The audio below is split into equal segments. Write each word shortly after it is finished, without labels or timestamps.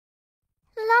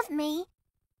me.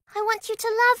 I want you to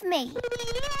love me.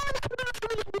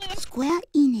 Square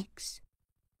Enix.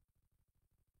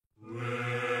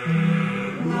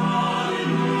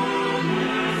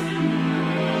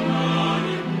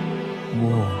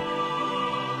 War.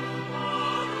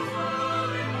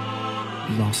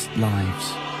 Lost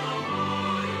lives.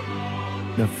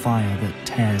 The fire that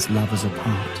tears lovers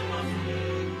apart.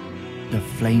 The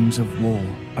flames of war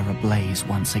are ablaze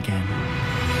once again.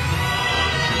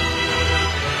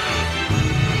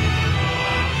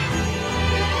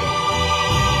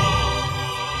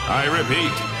 I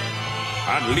repeat,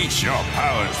 unleash your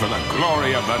powers for the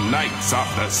glory of the Knights of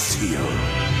the Seal.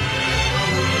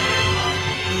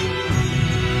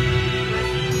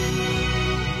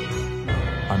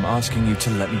 I'm asking you to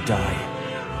let me die.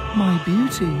 My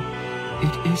beauty,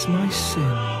 it is my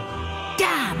sin.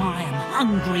 Damn, I am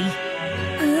hungry.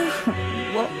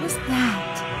 What was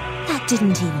that? That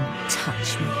didn't even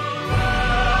touch me.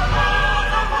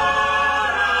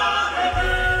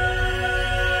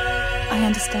 I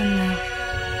understand now.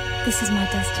 This is my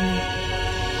destiny.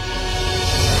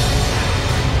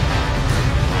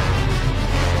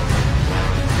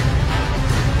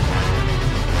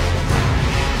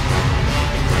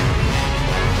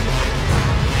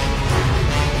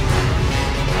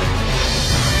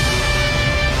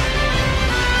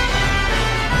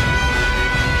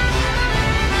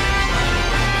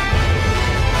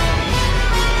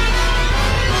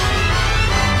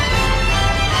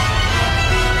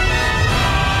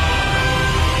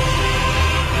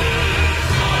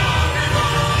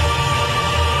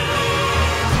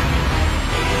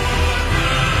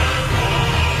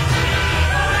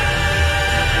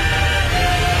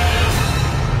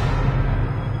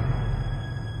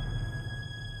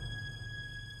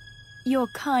 You're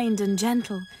kind and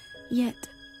gentle, yet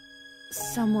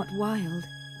somewhat wild.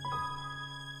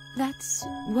 That's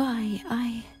why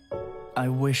I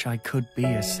wish I could be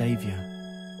a savior.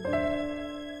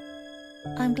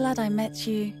 I'm glad I met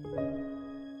you.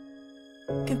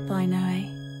 Goodbye, Noe.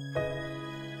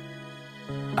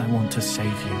 I want to save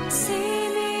you. See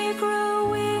me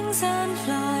grow wings and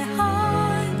fly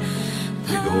high.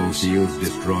 With all seals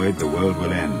destroyed, the world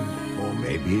will end. Or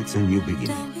maybe it's a new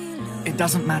beginning. It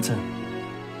doesn't matter.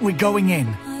 We're going in.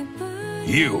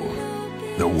 You.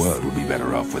 The world would be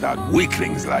better off without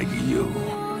weaklings like you.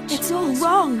 It's all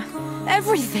wrong.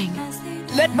 Everything.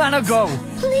 Let Mana go!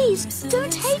 Please,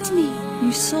 don't hate me.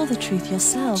 You saw the truth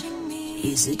yourself.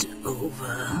 Is it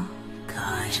over,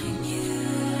 kind?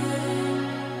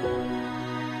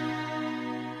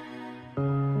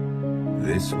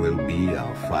 This will be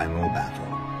our final battle.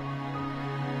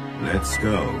 Let's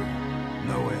go,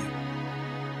 Noe.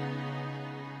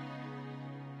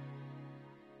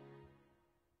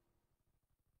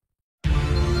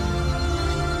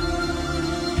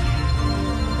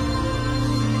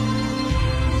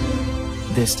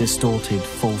 This distorted,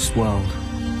 false world.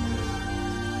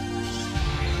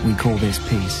 We call this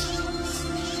peace.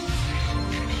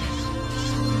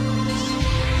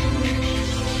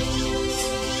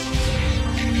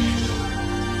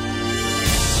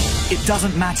 It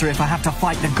doesn't matter if I have to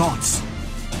fight the gods.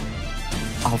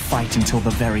 I'll fight until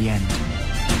the very end.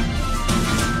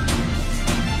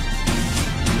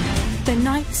 The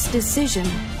Knight's decision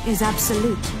is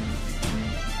absolute.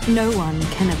 No one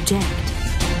can object.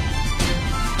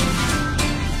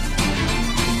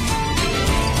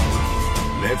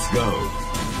 Let's go,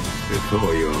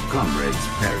 before your comrades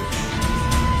perish.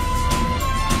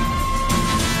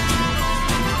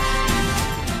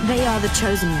 They are the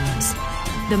chosen ones,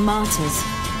 the martyrs.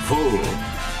 Fool,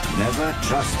 never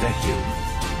trust a human.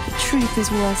 The truth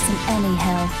is worse than any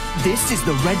hell. This is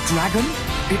the Red Dragon?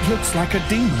 It looks like a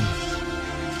demon.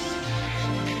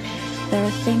 There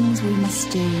are things we must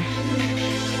do.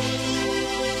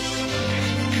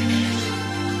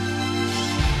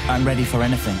 I'm ready for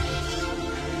anything.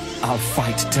 I'll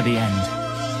fight to the end.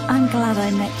 I'm glad I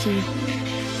met you.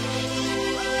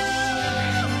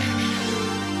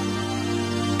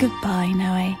 Goodbye,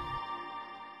 Noe.